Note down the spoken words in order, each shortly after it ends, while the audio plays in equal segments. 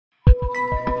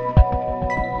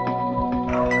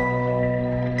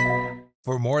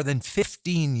For more than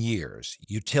 15 years,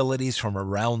 utilities from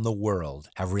around the world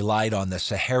have relied on the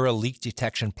Sahara leak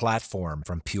detection platform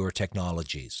from Pure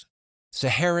Technologies.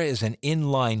 Sahara is an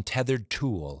inline tethered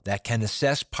tool that can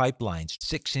assess pipelines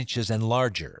 6 inches and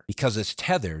larger. Because it's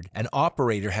tethered, an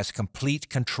operator has complete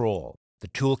control. The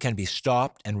tool can be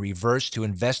stopped and reversed to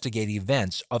investigate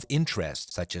events of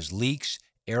interest, such as leaks,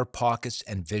 air pockets,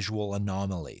 and visual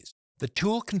anomalies. The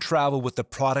tool can travel with the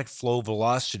product flow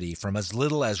velocity from as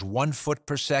little as 1 foot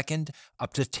per second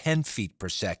up to 10 feet per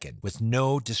second, with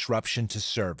no disruption to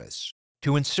service.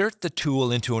 To insert the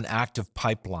tool into an active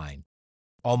pipeline,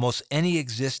 almost any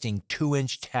existing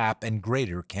 2-inch tap and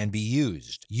grater can be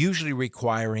used, usually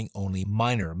requiring only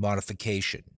minor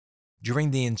modification.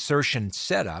 During the insertion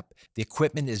setup, the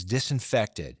equipment is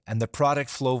disinfected and the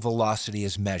product flow velocity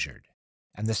is measured,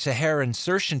 and the Sahara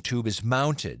insertion tube is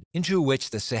mounted, into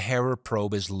which the Sahara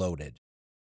probe is loaded.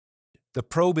 The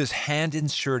probe is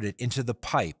hand-inserted into the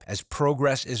pipe as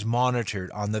progress is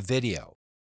monitored on the video,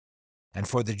 and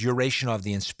for the duration of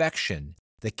the inspection,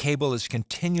 the cable is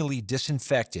continually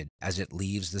disinfected as it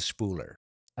leaves the spooler.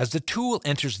 As the tool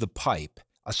enters the pipe,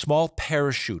 a small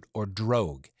parachute or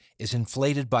drogue is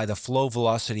inflated by the flow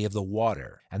velocity of the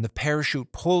water, and the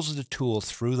parachute pulls the tool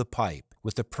through the pipe,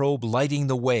 with the probe lighting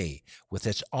the way with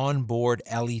its onboard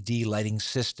LED lighting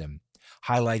system,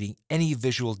 highlighting any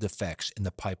visual defects in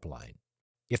the pipeline.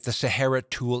 If the Sahara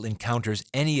tool encounters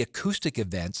any acoustic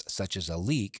events, such as a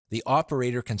leak, the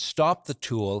operator can stop the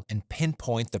tool and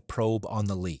pinpoint the probe on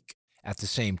the leak. At the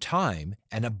same time,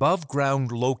 an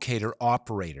above-ground locator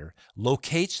operator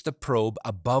locates the probe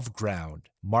above ground,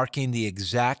 marking the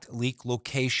exact leak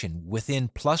location within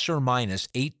plus or minus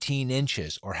 18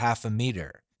 inches or half a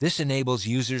meter. This enables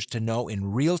users to know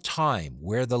in real time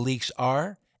where the leaks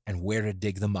are and where to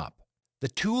dig them up. The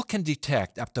tool can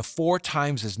detect up to 4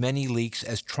 times as many leaks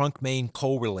as trunk main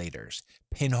correlators,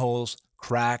 pinholes,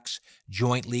 cracks,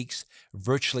 joint leaks,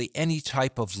 virtually any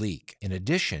type of leak. In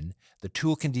addition, the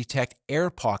tool can detect air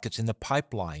pockets in the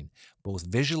pipeline, both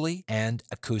visually and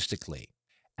acoustically.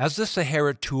 As the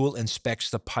Sahara tool inspects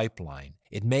the pipeline,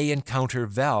 it may encounter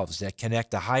valves that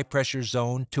connect a high-pressure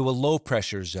zone to a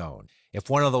low-pressure zone. If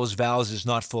one of those valves is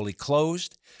not fully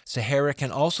closed, Sahara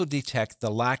can also detect the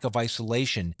lack of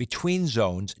isolation between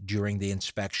zones during the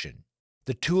inspection.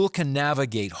 The tool can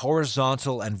navigate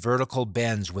horizontal and vertical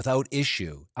bends without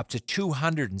issue, up to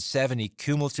 270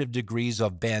 cumulative degrees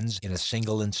of bends in a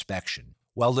single inspection.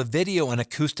 While the video and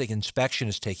acoustic inspection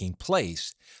is taking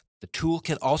place, the tool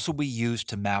can also be used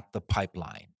to map the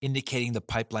pipeline, indicating the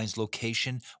pipeline's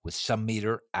location with some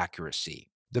meter accuracy.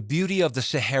 The beauty of the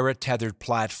Sahara tethered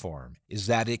platform is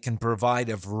that it can provide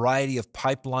a variety of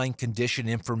pipeline condition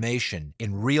information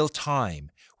in real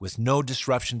time with no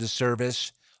disruption to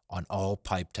service on all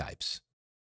pipe types.